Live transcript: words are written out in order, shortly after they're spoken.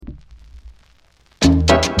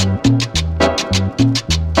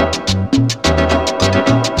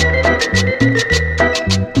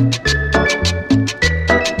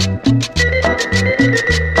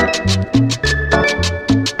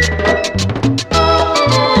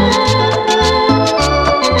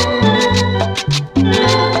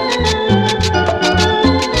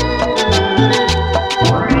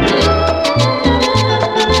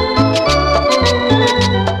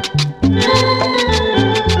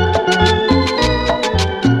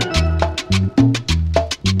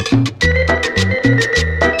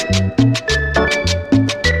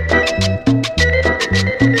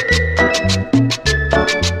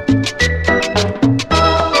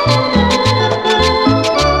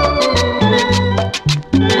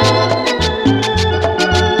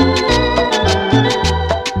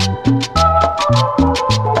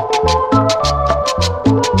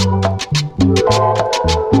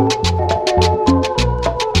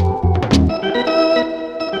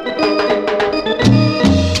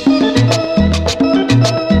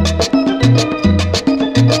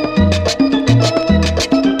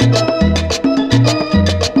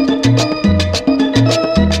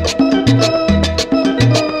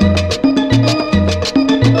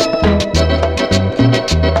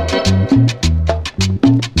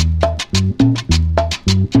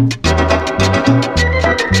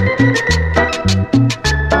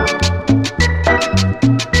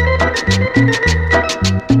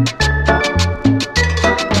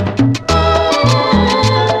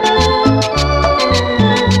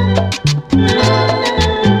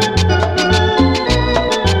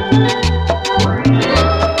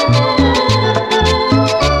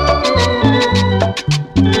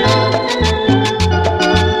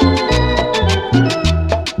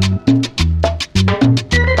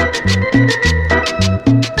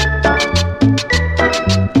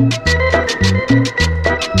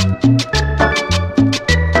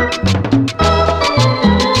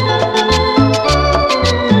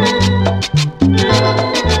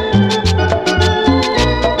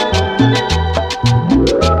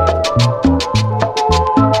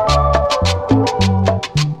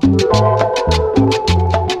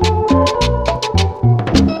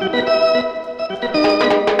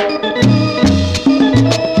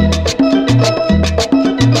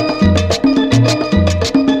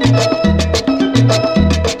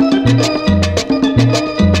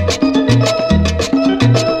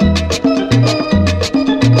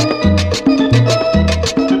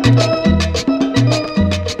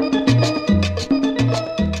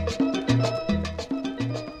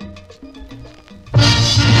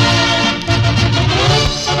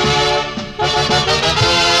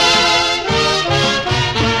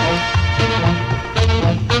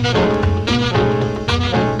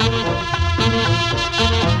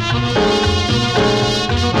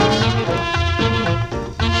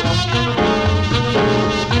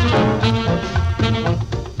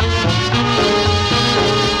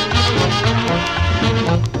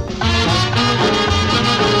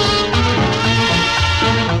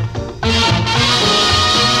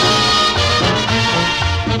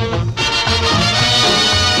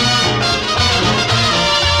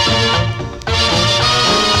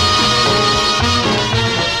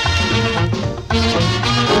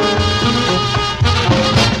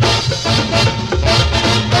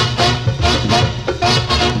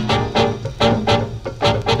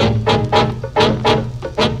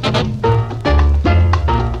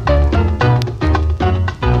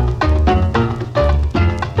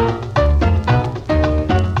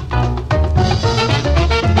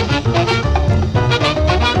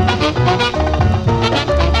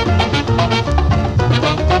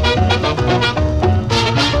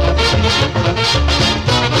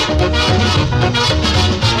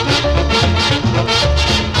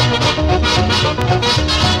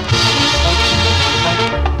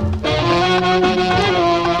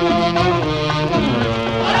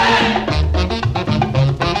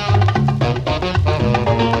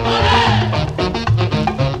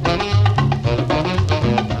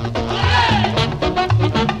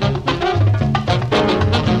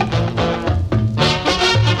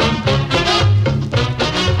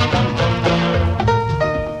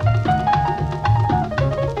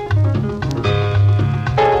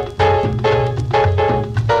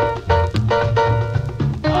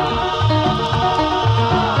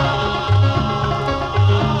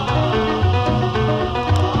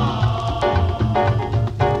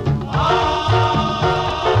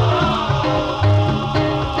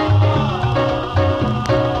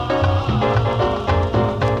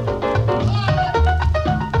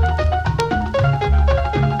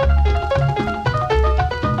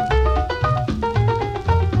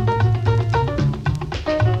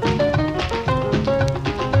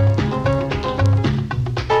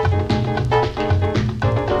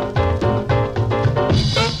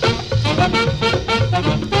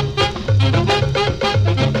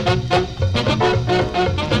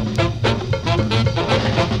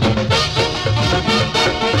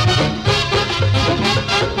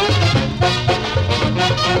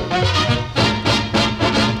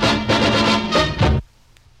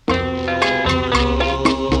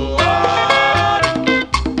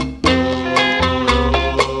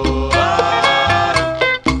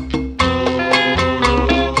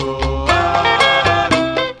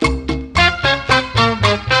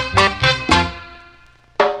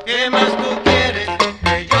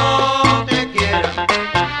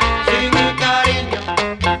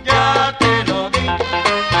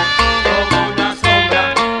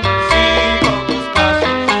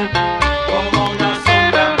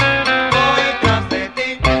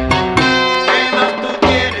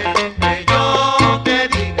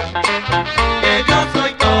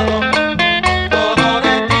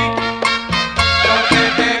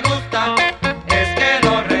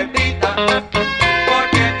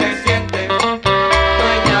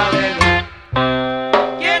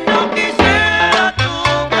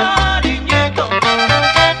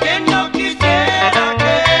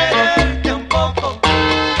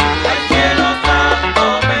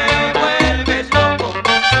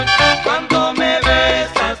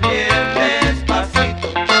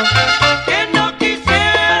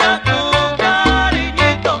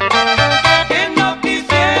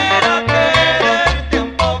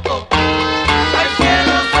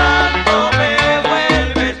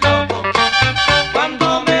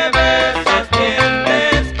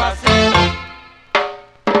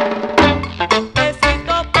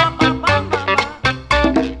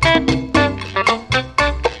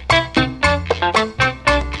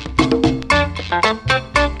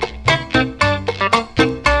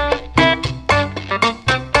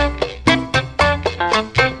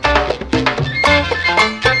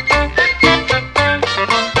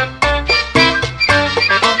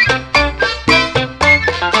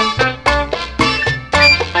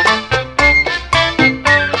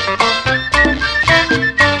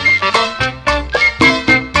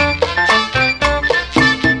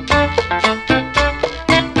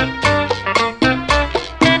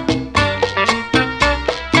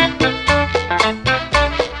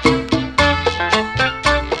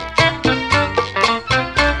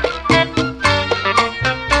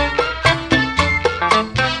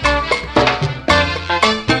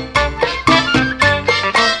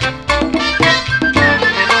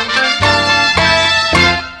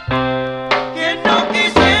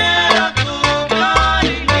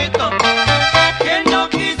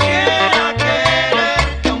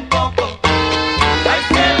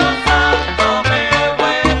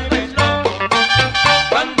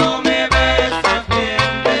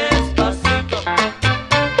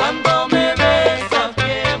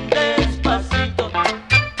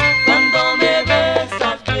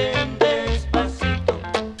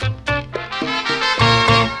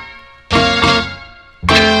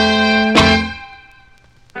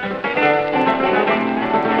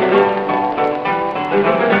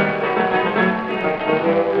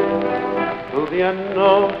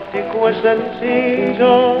diagnóstico es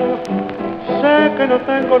sencillo, sé que no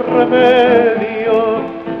tengo remedio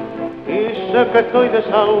y sé que estoy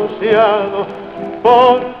desahuciado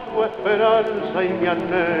por tu esperanza y mi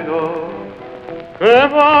anhelo. ¿Qué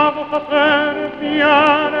vamos a hacer, mi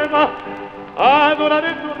alma?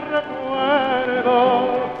 Adoraré tu recuerdo,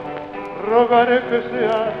 rogaré que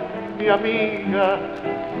seas mi amiga,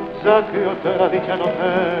 ya que otra dicha no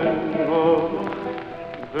tengo.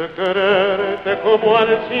 De quererte como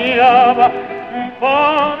ansiaba,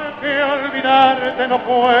 porque olvidarte no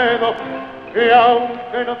puedo, que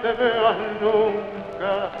aunque no te veas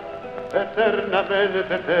nunca,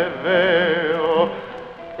 eternamente te veo.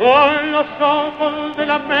 Con los ojos de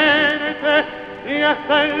la mente y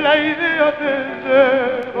hasta en la idea te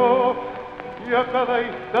llevo, y a cada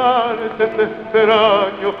instante te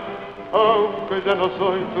extraño, aunque ya no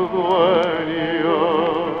soy tu dueño.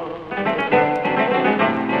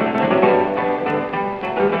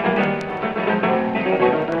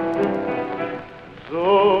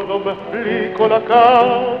 Yo no me explico la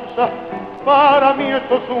causa, para mí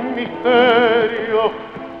esto es un misterio,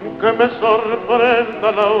 que me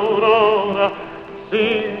sorprenda la aurora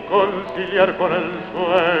sin conciliar con el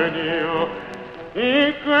sueño,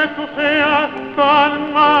 y que tú seas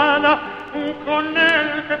tan mala con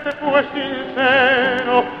el que te fue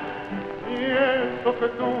sincero, y eso que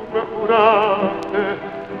tú me juraste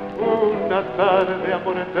una tarde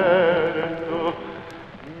amor eterno.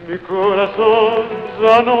 Mi corazón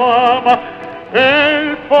ya no ama,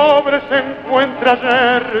 el pobre se encuentra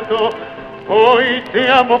yerto. Hoy te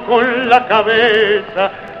amo con la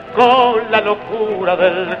cabeza, con la locura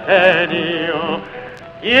del genio.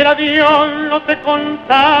 Quiera Dios no te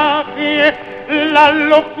contagie la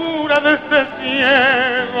locura de este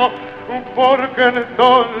ciego, porque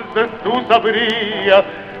entonces tú sabrías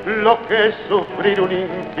lo que es sufrir un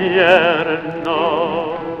infierno.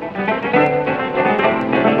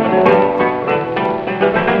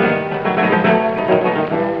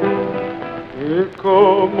 Y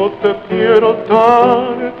como te quiero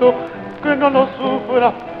tanto, que no lo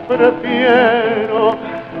sufras, prefiero.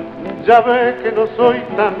 Ya ves que no soy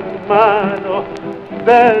tan malo,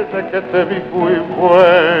 desde que te vi fui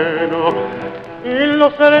bueno. Y lo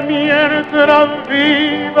seré mientras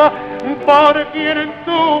viva, por quien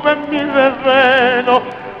tuve mi desvelo.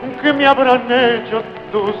 Que me habrán hecho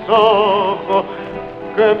tus ojos,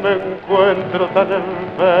 que me encuentro tan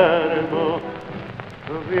enfermo.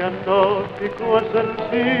 Tu diagnóstico es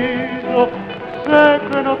sencillo, sé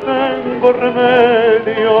que no tengo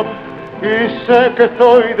remedio y sé que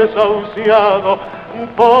estoy desahuciado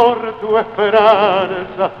por tu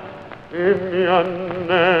esperanza y mi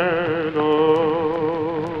anhelo.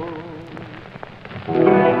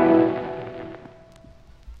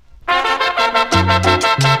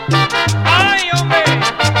 ¡Ay, hombre!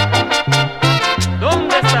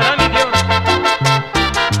 ¿Dónde estará mi Dios?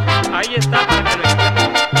 Ahí está para que lo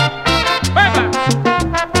entienda. ¡Venga!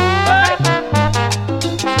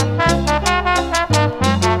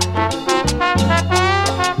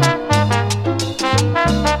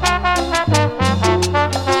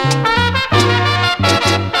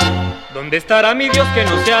 ¿Dónde estará mi Dios que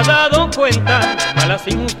no se ha dado cuenta de las malas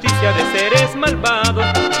injusticias de seres malvados?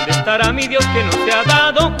 ¿Dónde estará mi Dios que no se ha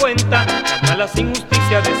dado cuenta de las malas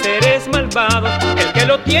injusticias de seres malvados? El que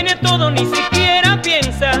lo tiene todo ni siquiera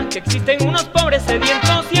piensa que existen unos pobres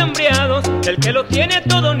sedientos y hambriados. El que lo tiene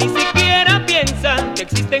todo ni siquiera piensa que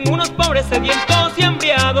existen unos pobres sedientos y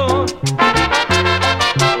hambriados.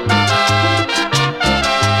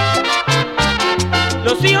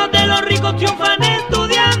 Los hijos de los ricos triunfan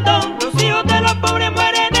estudiando, los hijos de los pobres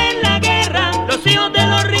mueren en la guerra. Los hijos de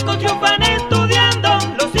los ricos triunfan estudiando,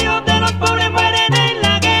 los hijos de los pobres mueren en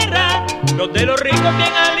la guerra. Los de los ricos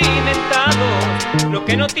bien alimentados, los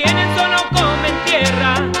que no tienen solo comen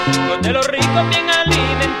tierra. Los de los ricos bien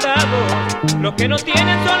alimentados, los que no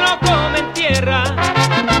tienen solo comen tierra.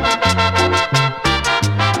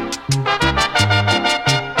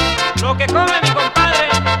 Lo que come mi compadre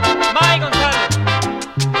Mike González.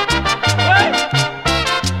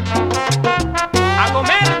 A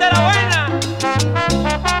comer de la buena.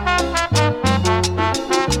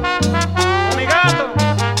 Con mi gato.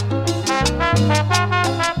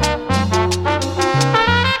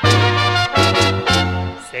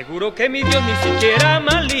 Seguro que mi Dios ni siquiera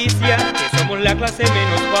malicia, que somos la clase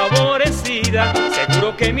menos favorecida.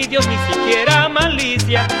 Seguro que mi Dios ni siquiera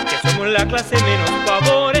malicia, que somos la clase menos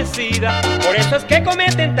favorecida. Por eso es que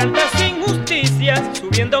cometen tantas injusticias,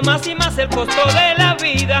 subiendo más y más el costo de la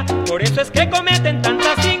vida. Por eso es que cometen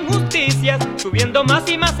tantas injusticias, subiendo más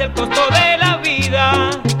y más el costo de la vida.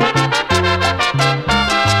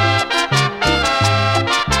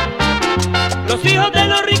 Los hijos de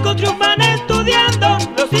los ricos triunfan estudiando,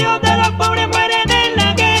 los hijos de los pobres mueren en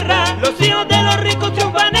la guerra. Los hijos de los ricos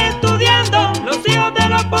triunfan estudiando, los hijos de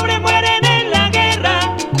los pobres mueren en la guerra.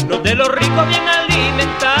 Los de los ricos bien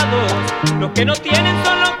alimentados, los que no tienen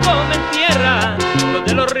solo comen tierra. Los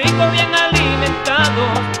de los ricos bien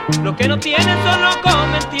alimentados, los que no tienen solo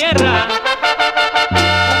comen tierra.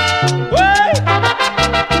 Oye,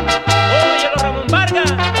 los Ramón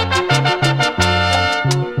Vargas.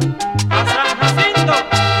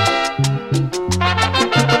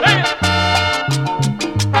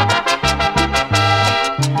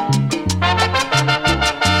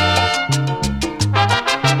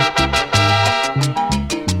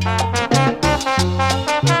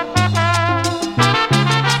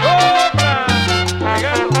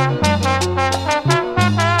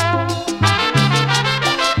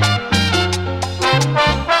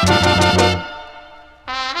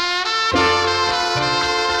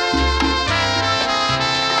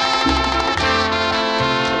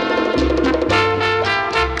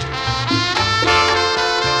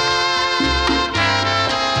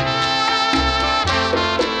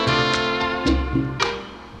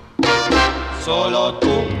 Solo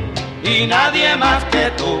tú y nadie más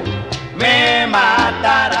que tú me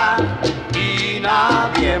matará y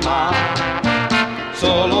nadie más.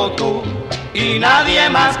 Solo tú y nadie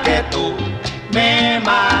más que tú me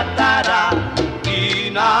matará y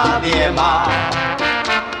nadie más.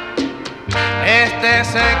 Este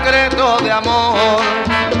secreto de amor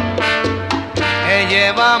que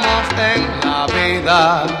llevamos en la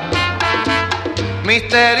vida,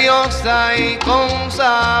 misteriosa y con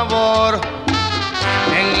sabor,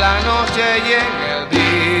 en la noche y en el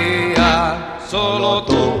día. Solo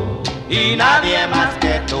tú y nadie más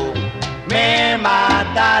que tú me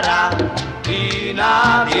matará y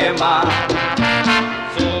nadie más.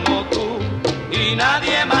 Solo tú y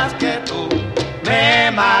nadie más que tú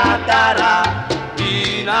me matará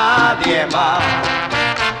y nadie más.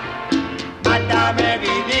 Mátame,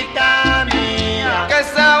 vidita mía, qué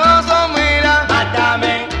sabroso mira,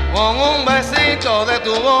 mátame con un besito de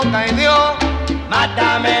tu boca y Dios.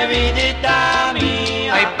 Mátame, vidita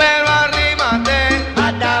mía. Ay, pero arrímate,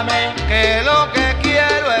 mátame, que lo que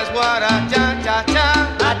quiero es guaracha, cha, cha.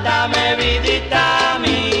 Mátame, vidita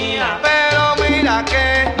mía. Pero mira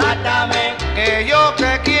que, mátame, que yo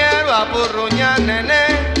que quiero apurruñar,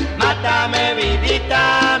 nené. Mátame,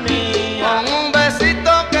 vidita mía. Con un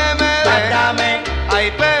besito que me dé. Mátame.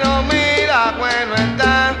 Ay, pero mira, bueno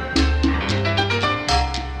está.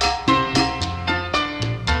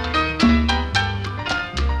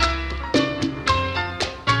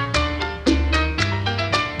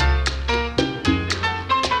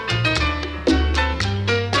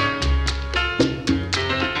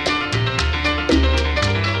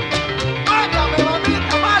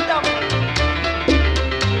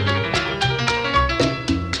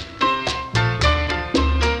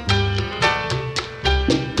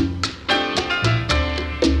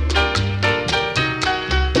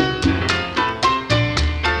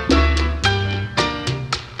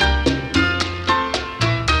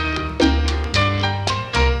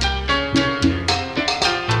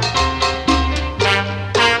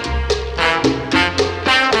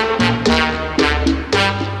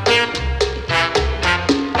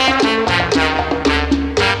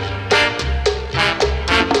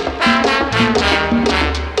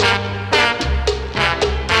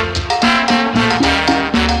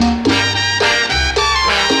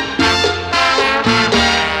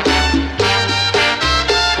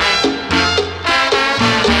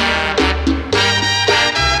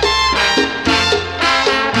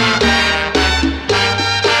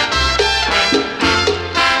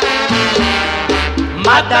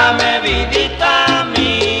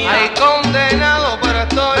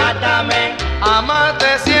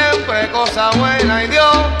 buena y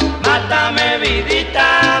Dios. Mátame,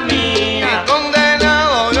 vidita mía. Y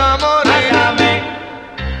condenado yo a morir. Mátame.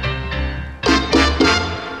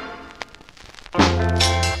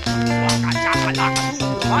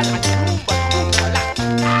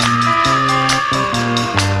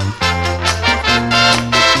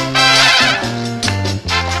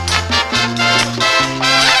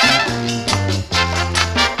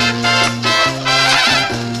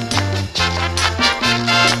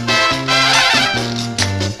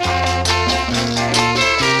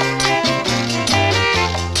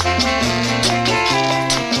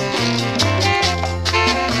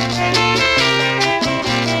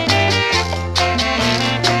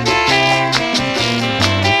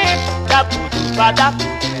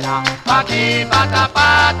 Pati pata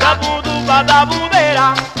pata, budu bada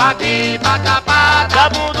budera. Pati pata pata,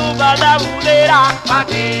 budu bada budera.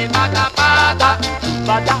 Pati pata pata,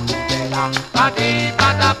 bada budera. Pati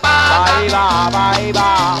pata pata, bye ba bye ba.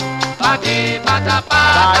 Pati pata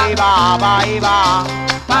pata, bye ba bye ba.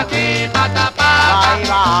 Pati pata pata, bye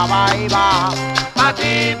ba bye ba.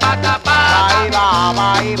 Pati pata pata, bye ba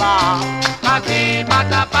bye ba. Pati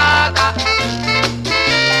pata pata.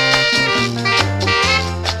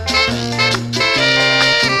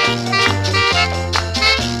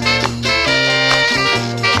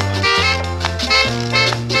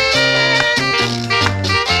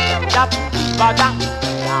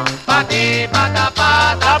 Pati pata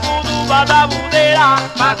pata, budu bada budera.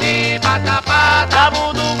 Pati pata pata,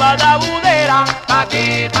 budu bada budera.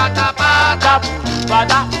 Pati pata pata, budu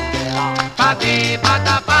bada budera. Pati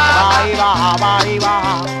pata pata, bye ba bye ba.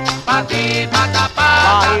 Pati pata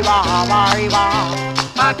pata, bye ba bye ba.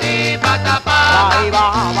 Pati pata pata, bye ba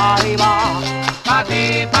bye ba.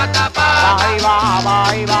 Pati pata pata, bye ba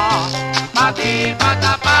bye ba. Pati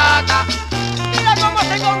pata pata. Mira cómo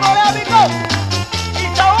se congorea amigo. Y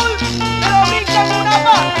Saúl se lo brinca en una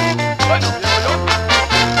más. Bueno,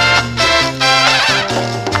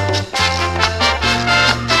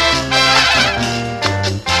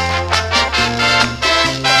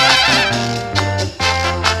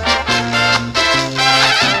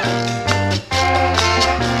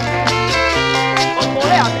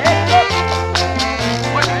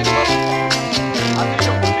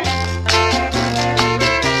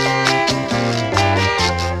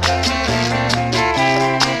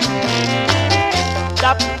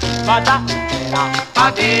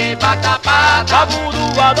 pati pata pata, budu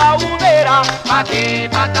bada budera. Pati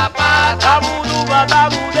pata pata, budu bada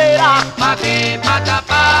budera. Pati pata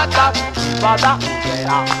pata, bada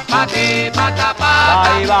budera. Pati pata pata,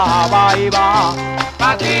 bye ba bye ba.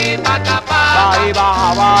 Pati pata pata, bye ba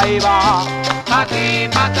bye ba. Pati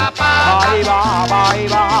pata pata, bye ba bye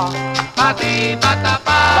ba. Pati pata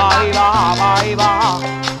pata, bye ba bye ba.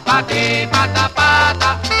 Pati pata pata.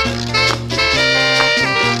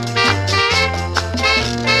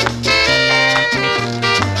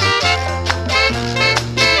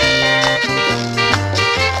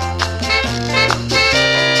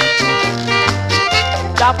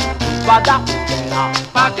 Bada budera,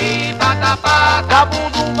 pati pata pata,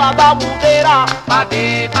 budu bada budera.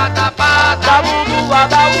 Pati pata pata, budu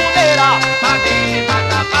bada budera. Pati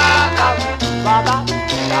pata pata, bada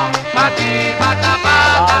budera. Pati pata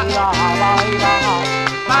pata, bye ba. Pati pata pata, bye ba bye ba.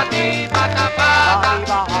 Pati pata pata, bye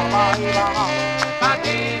ba bye ba.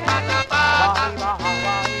 Pati pata pata, bye ba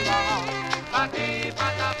bye ba. Pati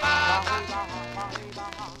pata pata.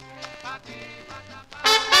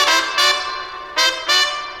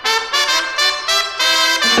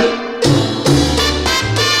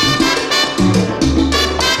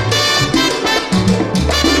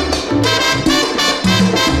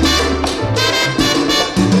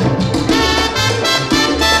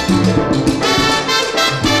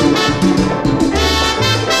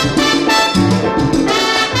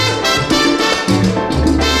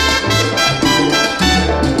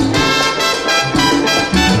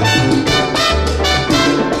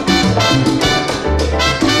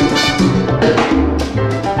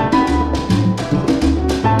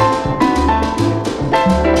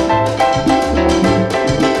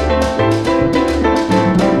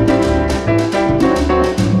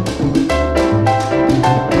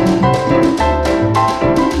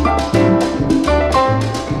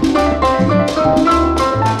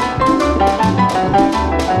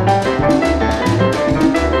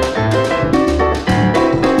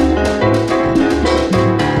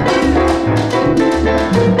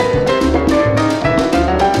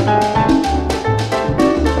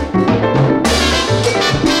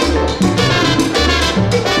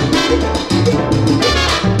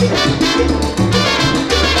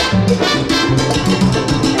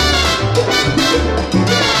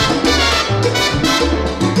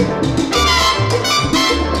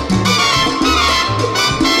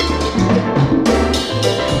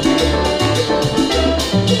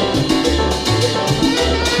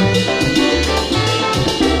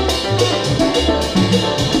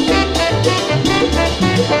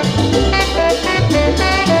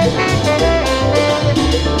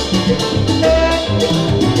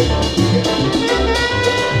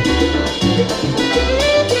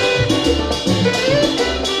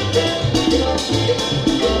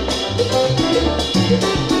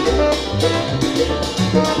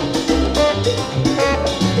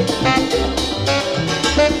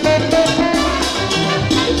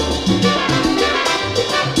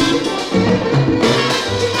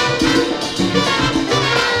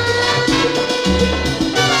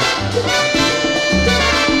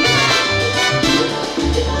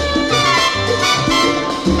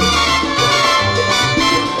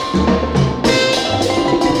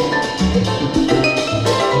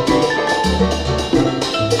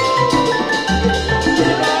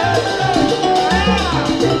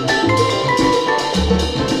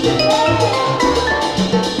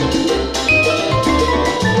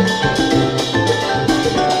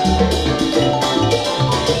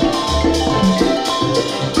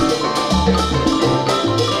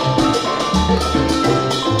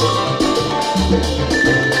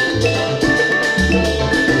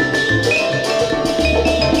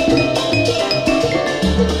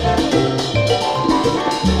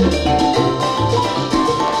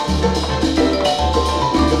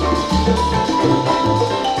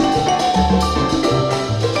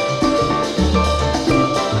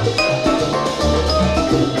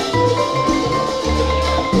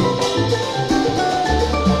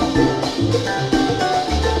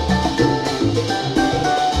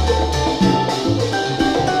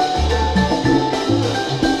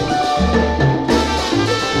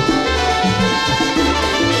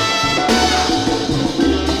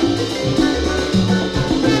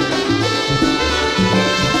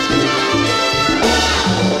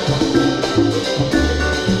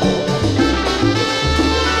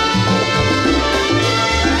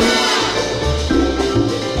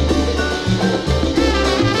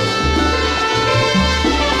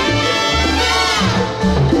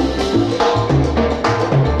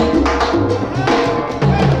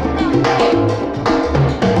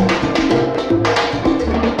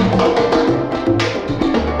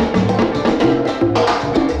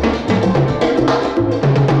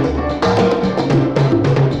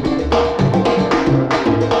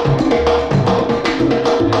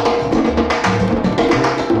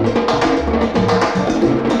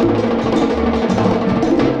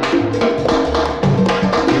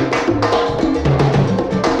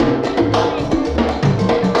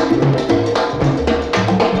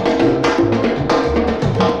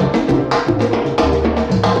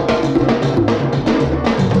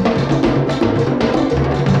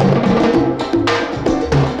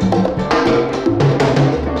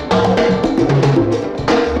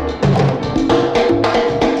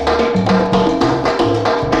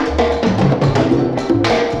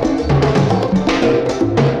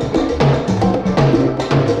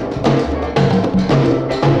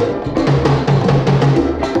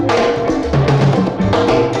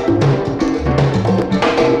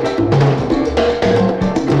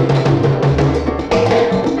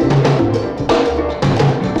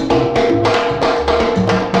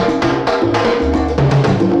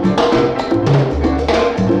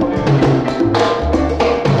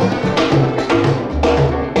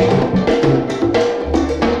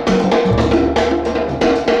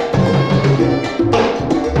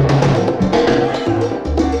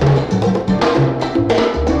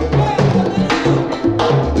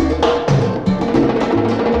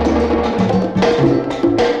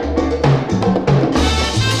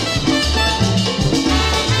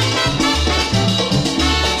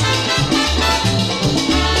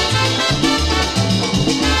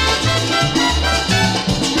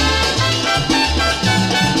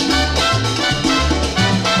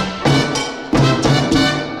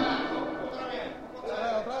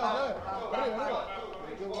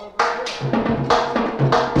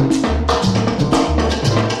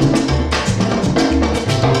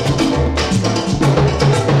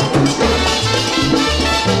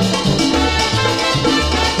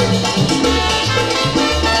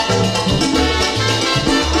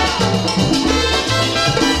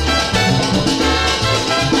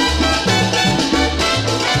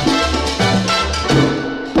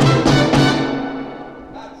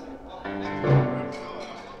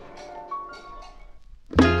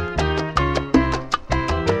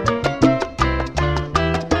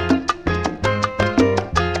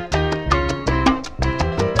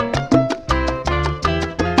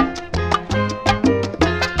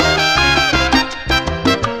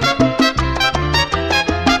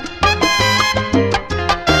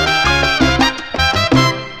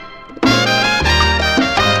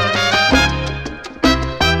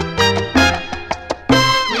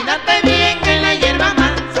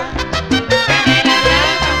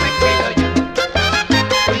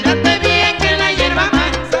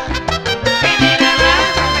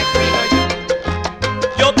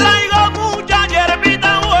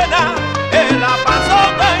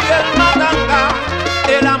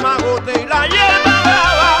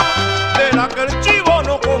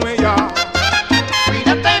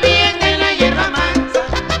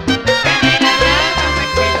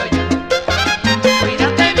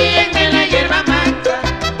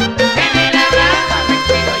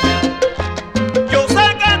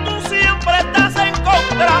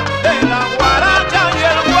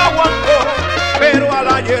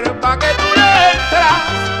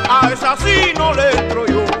 así no le entro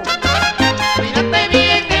yo. Cuídate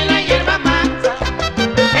bien de la hierba mansa,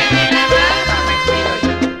 que de la brava me cuido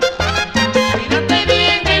yo. Cuídate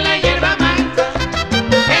bien de la hierba mansa,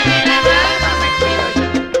 que de la brava me cuido yo.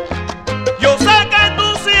 Yo sé que tú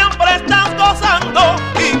siempre estás gozando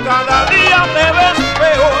y cada día te ves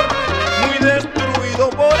peor, muy destruido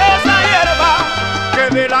por esa hierba, que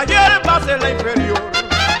de la hierba es la inferior.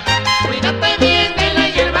 Cuídate bien de la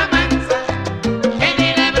hierba mansa, que de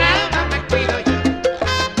la brava me cuido yo.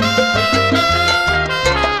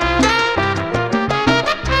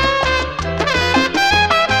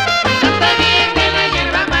 Cuídate bien de la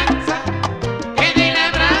hierba mansa, que de la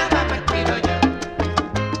brava me cuido yo.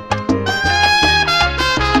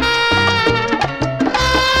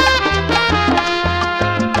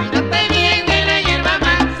 Cuídate bien de la hierba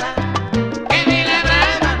mansa, que de la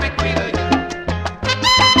brava me cuido yo.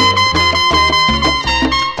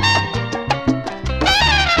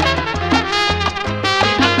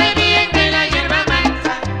 Cuídate bien de la hierba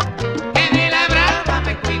mansa, que de la brava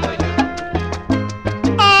me cuido yo.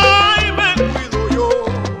 Ay, me cuido yo,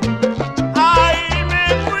 ay, me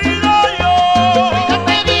cuido yo.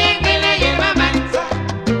 Cuídate bien de la hierba mansa,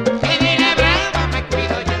 que de la brava me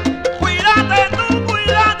cuido yo. Cuídate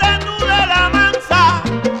tú de la mansa,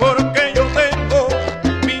 porque yo tengo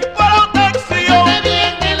mi protección. Cuídate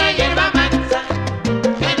bien de la hierba mansa,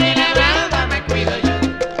 que de la brava me cuido yo.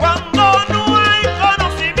 Cuando no hay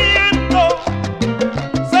conocimiento,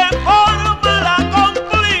 se forma la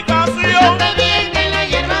complicación. Cuídate bien de la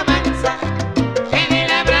hierba mansa, que de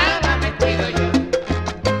la brava me cuido yo.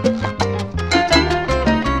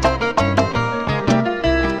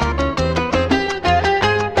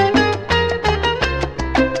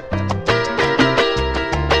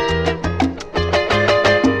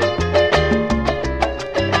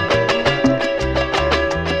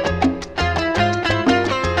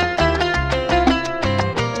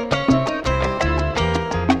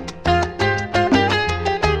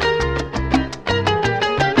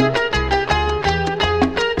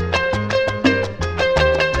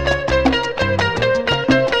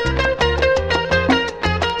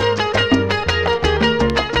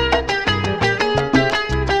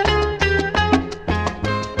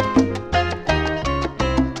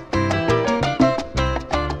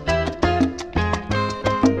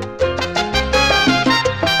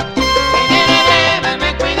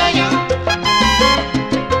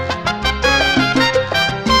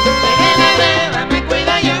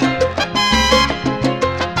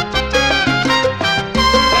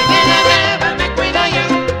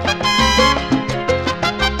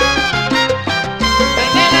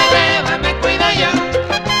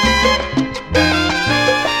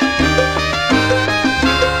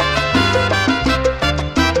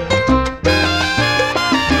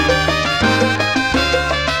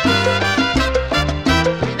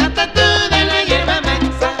 Cuídate tú de la hierba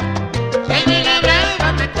mansa, que de la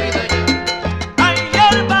brava me cuido yo. Hay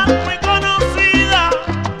hierba muy conocida,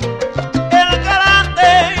 el grande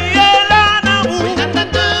y el anabú. Cuídate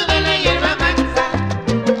tú de la hierba mansa,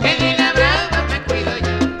 que de la brava me cuido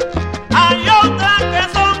yo. Hay otras que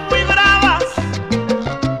son muy bravas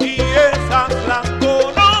y esas las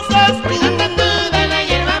conoces tú. Cuídate tú de la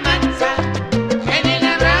hierba mansa, que de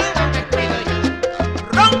la brava me cuido yo.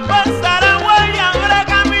 Rompe el Saragüe y abre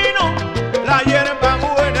camino, la hierba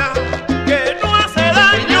buena que no hace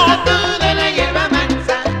daño. Cuídate tú de la hierba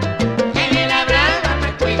mansa, que de la brava me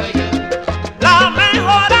cuido yo. La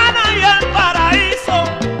mejorana y el paraíso,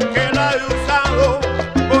 que la he usado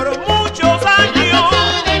por muchos Cuídate años.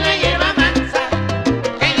 tú de la hierba mansa,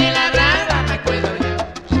 que de la brava me cuido yo.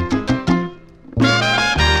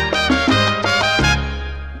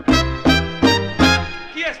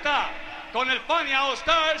 Aquí está, con el Fania All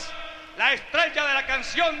Stars, la estrella de la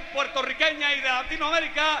canción puertorriqueña y de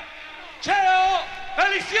Latinoamérica, Cheo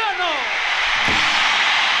Feliciano.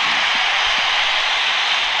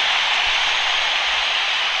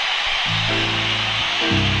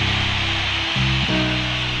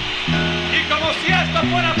 Y como si esto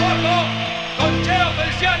fuera poco, con Cheo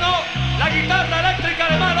Feliciano, la guitarra eléctrica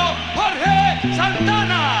de mano, Jorge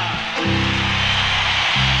Santana.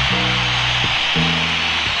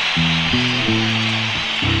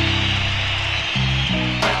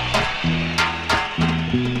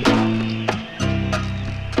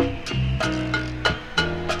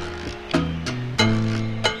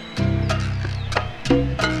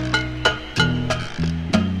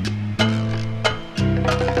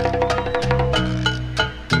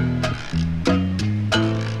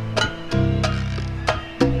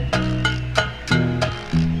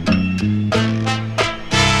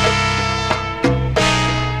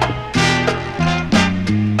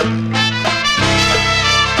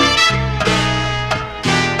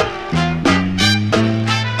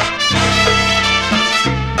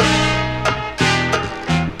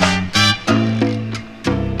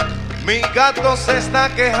 gato se está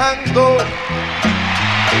quejando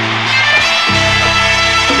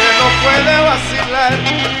que no puede vacilar.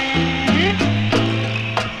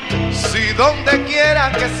 Si donde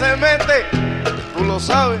quiera que se mete, tú lo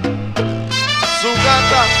sabes, su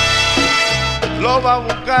gata lo va a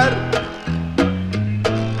buscar.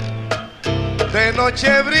 De noche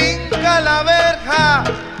brinca la verja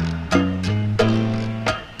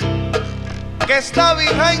que está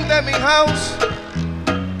behind de mi house.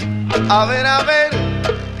 A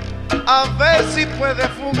ver si puede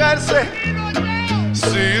fugarse.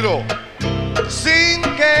 Ciro, sin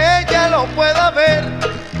que ella lo pueda ver.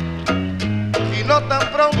 Y no tan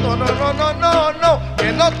pronto, no,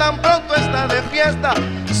 que no tan pronto está de fiesta.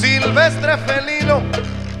 Silvestre felino,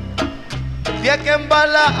 de que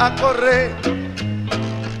embala a correr.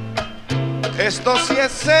 Esto sí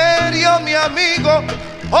es serio, mi amigo.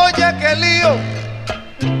 Oye, qué lío,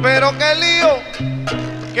 pero qué lío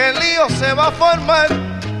se va a formar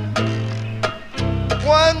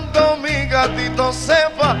cuando mi gatito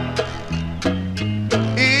sepa.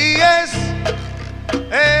 Y es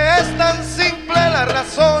tan simple la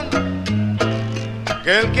razón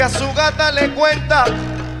que el que a su gata le cuenta,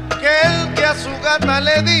 que el que a su gata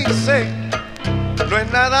le dice, no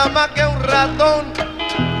es nada más que un ratón,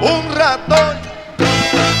 un ratón.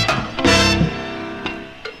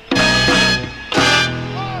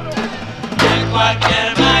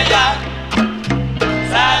 Cualquier malla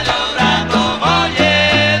sale un ratón, oye,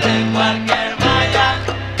 de cualquier malla,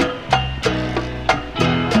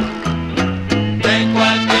 de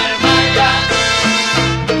cualquier malla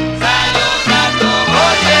sale un ratón,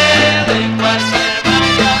 oye, de cualquier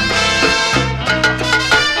malla,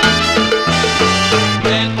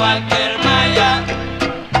 de cualquier malla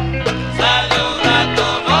sale un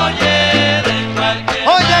ratón, oye, de cualquier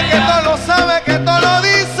malla. Oye, que todo lo sabe, que todo lo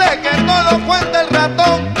dice, que todo lo cuenta el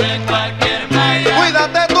ratón.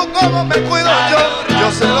 Cuídate tú como me cuido yo. Yo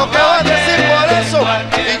sé lo que va a decir por eso.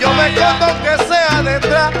 Y yo me escondo aunque sea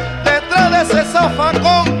detrás de ese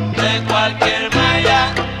zafacón. De cualquier malla,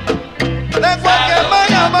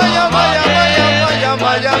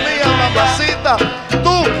 maya mía, mamacita.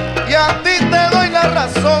 Tú y a ti te doy la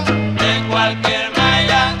razón. de cualquier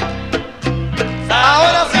malla.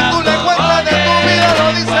 Ahora si tú le cuentas de tu vida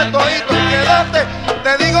lo dices todito y quédate.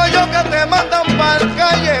 Te digo yo que te mandan pa'l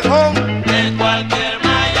callejón. De cualquier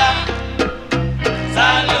malla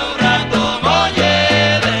sale un ratón,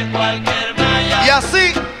 oye, de cualquier malla. Y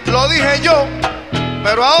así lo dije yo,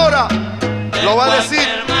 pero ahora lo va a decir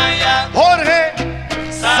Jorge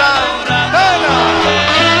Santana.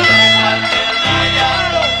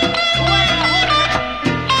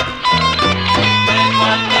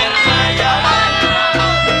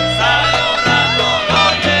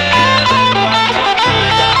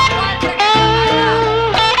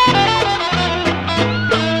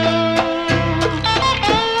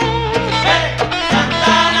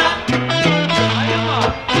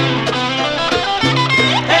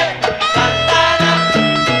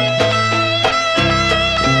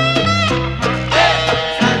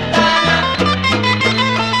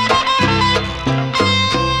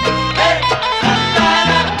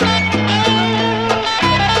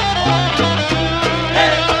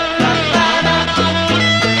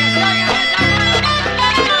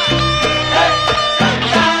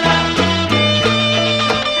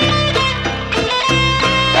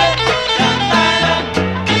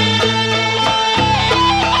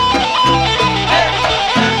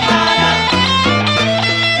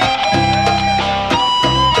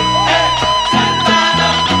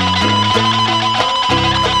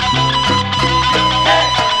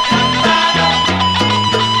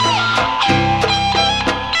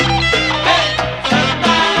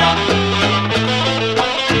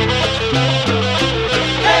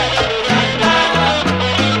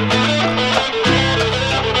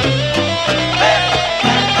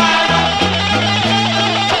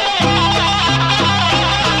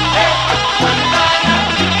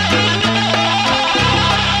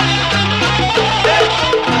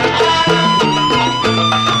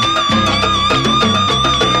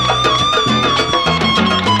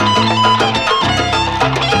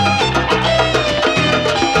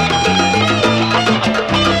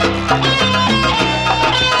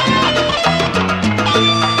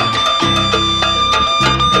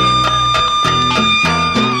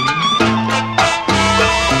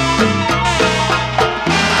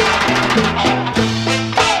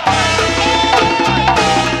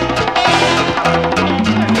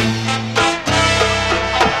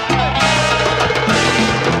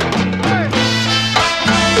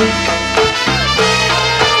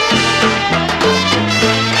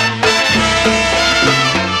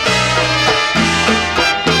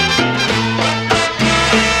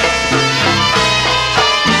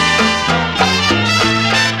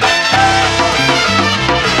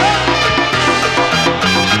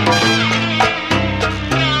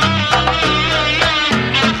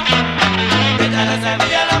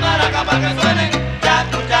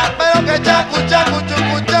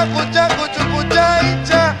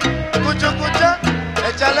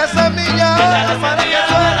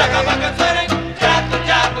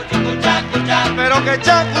 que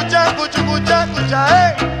chacu, chacu, chucu, chacu,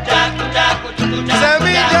 cha, Chacu, chacu, chucu, chacu,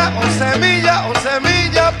 semilla, o semilla, o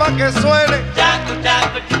semilla, pa' que suene.